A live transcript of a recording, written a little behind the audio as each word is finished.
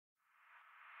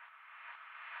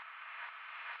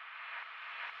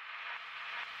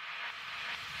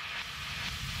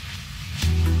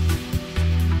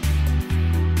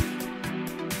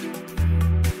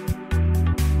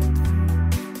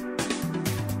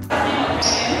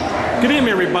Good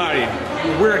evening, everybody.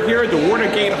 We're here at the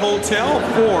Watergate Hotel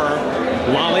for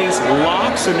Lolly's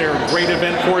Locks and their great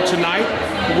event for tonight.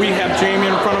 We have Jamie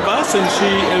in front of us, and she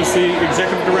is the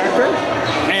executive director,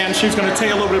 and she's going to tell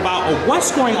you a little bit about what's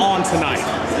going on tonight.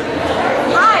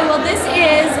 Hi, well this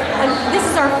is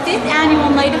our 5th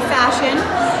annual Night of Fashion.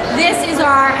 This is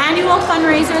our annual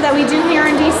fundraiser that we do here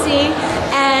in DC,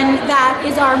 and that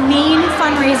is our main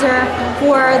fundraiser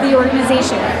for the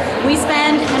organization. We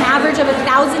spend an average of $1,000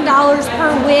 per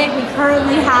wig. We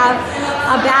currently have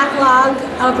a backlog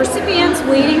of recipients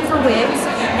waiting for wigs,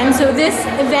 and so this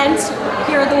event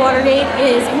here at the Watergate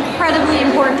is incredibly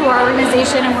important to our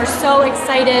organization, and we're so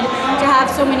excited to have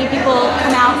so many people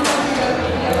come out.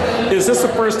 Is this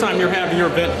the first time you're having your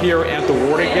event here at the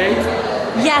Watergate?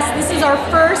 Yes, this is our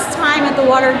first time at the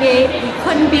Watergate. We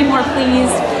couldn't be more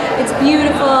pleased. It's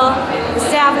beautiful, the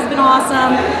staff has been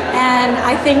awesome, and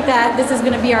I think that this is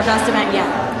going to be our best event yet.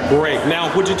 Great. Now,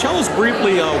 would you tell us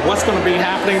briefly what's going to be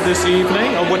happening this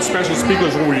evening, or what special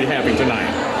speakers will we be having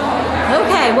tonight?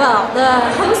 Okay, well, the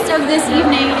host of this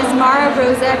evening is Mara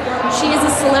Rozek. She is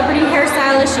a celebrity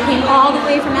hairstylist. She came all the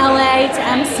way from LA to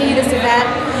MC this event.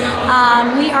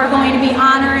 We are going to be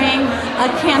honoring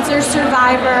a cancer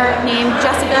survivor named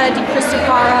Jessica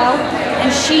DiCristofaro,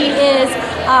 and she is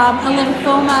a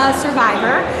lymphoma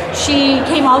survivor. She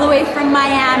came all the way from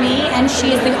Miami, and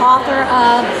she is the author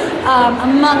of,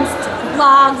 amongst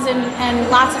blogs and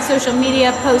lots of social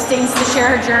media postings to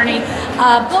share her journey,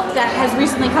 a book that has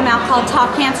recently come out called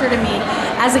Talk Cancer to Me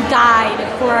as a guide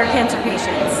for our cancer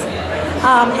patients.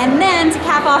 And then to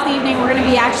cap off the evening, we're going to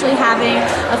be actually having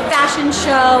a fashion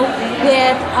show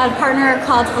with a partner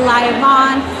called Aliyah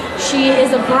Vaughn. She is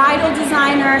a bridal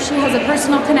designer. She has a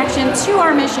personal connection to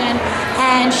our mission,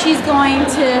 and she's going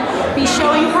to be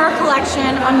showing her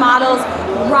collection on models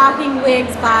rocking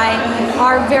wigs by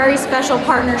our very special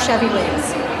partner, Chevy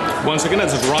Wigs. Once again,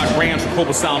 this is Rock Branch from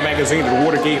CopaStyle magazine at the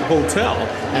Watergate Hotel,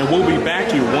 and we'll be back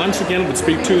to you once again to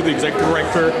speak to the executive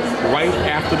director right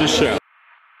after the show.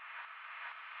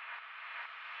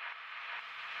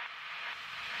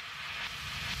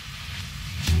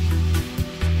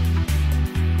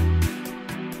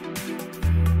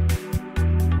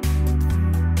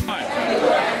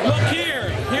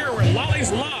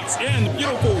 Locks in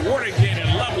beautiful Watergate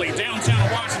in lovely downtown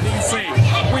Washington, D.C.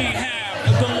 We have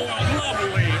the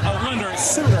lovely Linda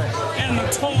Suter and the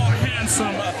tall,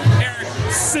 handsome Eric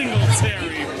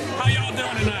Singletary. How y'all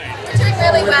doing tonight? Doing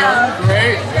really well.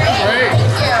 Great. Thank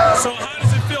you. So how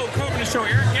does it feel covering the show?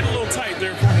 Eric, get a little tight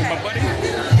there for me, my buddy.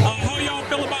 How y'all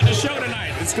feel about the show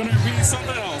tonight? It's going to be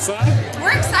something else, huh?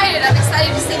 We're excited. I'm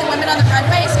excited to see the women on the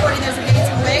runway sporting those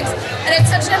amazing wigs. And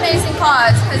it's such an amazing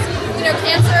cause because, you know,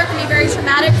 cancer can be very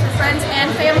traumatic for friends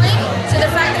and family. So the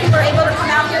fact that we were able to come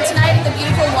out here tonight at the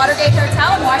beautiful Watergate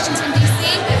Hotel in Washington, D.C.,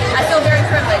 I feel very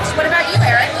privileged. What about you,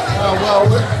 Eric? Well,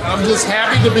 I'm just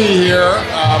happy to be here,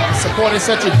 supporting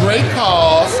such a great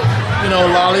cause. You know,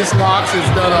 Lolly's Locks has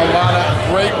done a lot of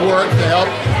great work to help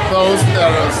those that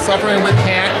are suffering with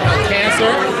cancer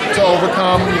to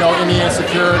overcome, you know, any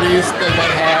insecurities that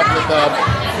they have with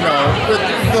with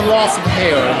the loss of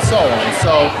hair and so on.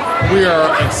 So we are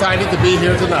excited to be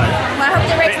here tonight. Well, I hope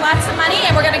they raise lots of money,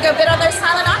 and we're going to go bid on those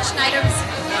silent auction items.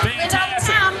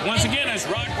 Fantastic. Once again, it's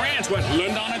Rock Branch with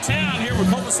Linda on the Town here with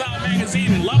CopaStyle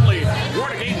magazine in lovely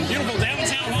Watergate in beautiful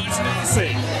downtown Washington,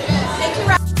 D.C. Thank you,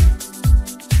 Rob.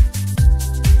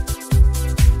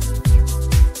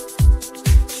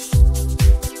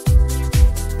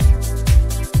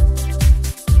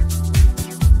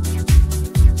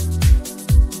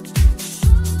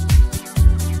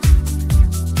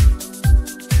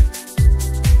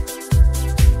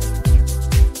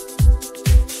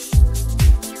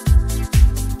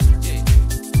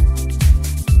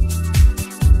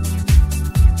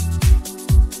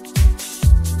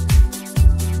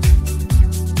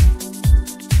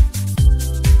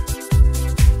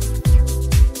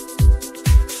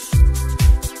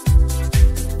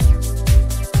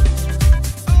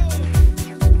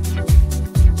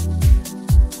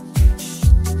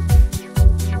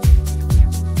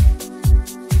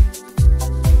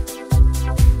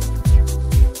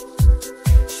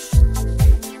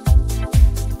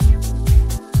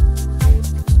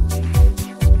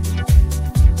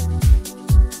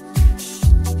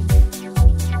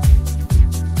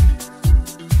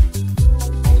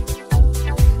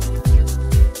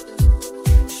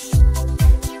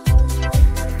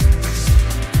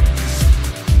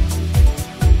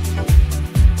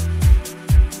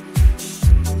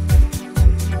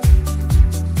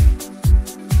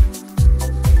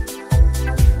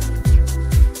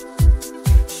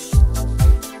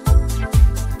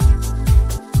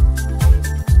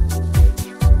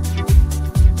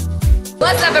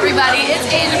 up, everybody? It's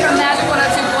Asia from Magic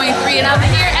 102.3, and I'm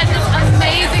here at this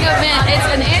amazing event.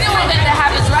 It's an annual event that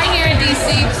happens right here in DC.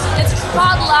 It's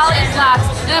called Lolly's Locks,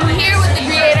 and I'm here with the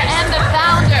creator and the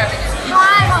founder.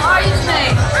 Hi, how are you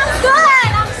today? I'm good.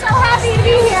 I'm so happy to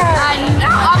be here. I know.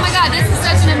 Oh my God, this is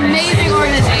such an amazing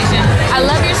organization. I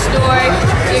love your story.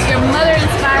 Your mother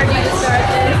inspired you to start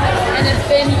this, and it's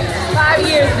been 5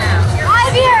 years now.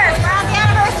 5 years. We're on the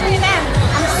anniversary event.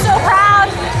 I'm so proud,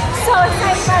 so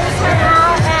excited by the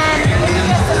turnout, and it's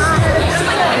just an honor to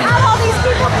have all these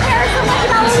people care so much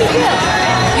about what we do.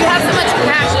 You have so much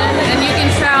passion, and you can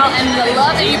tell, and the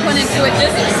love that you put into it,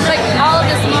 just like all of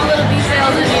the small little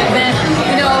details in the event.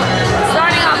 You know,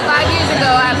 starting off 5 years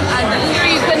ago, I'm sure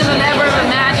you couldn't have ever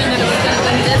imagined that it was going to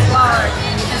be this large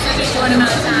in such a short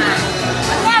amount of time.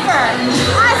 Never.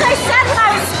 As I said when I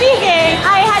was speaking,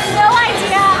 I had no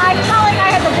idea. I felt like I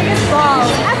had the biggest balls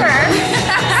ever.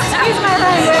 Excuse my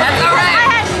language. That's all right. I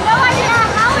had no idea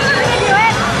how we were going to do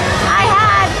it. I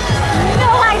had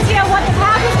no idea what the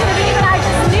path was going to be, but I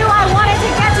just knew I wanted to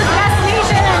get to the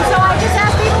destination, and so I just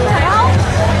asked people to help.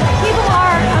 People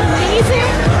are amazing,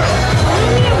 blew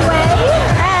me away,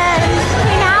 and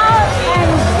came out and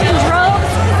in droves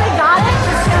because they got it.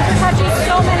 Just touching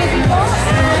so many people.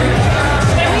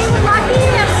 And we were lucky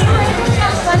that we were able to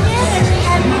get funded,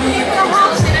 and we were able to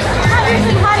help hundreds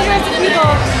and hundreds of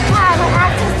people have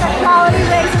access to quality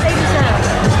wigs that they deserve.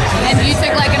 And you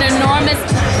took like an enormous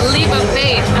leap of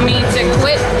faith. I mean, to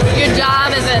quit your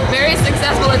job as a very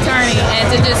successful attorney and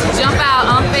to just jump out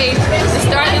on faith to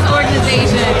start this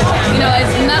organization, you know,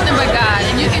 it's nothing but God.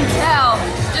 And you can tell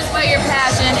just by your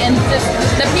passion and just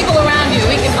the people around you.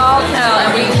 We can all tell,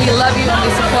 and we love you and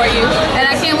we support you. And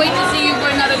I can't wait to see you for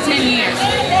another 10 years.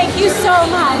 Thank you so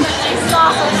much.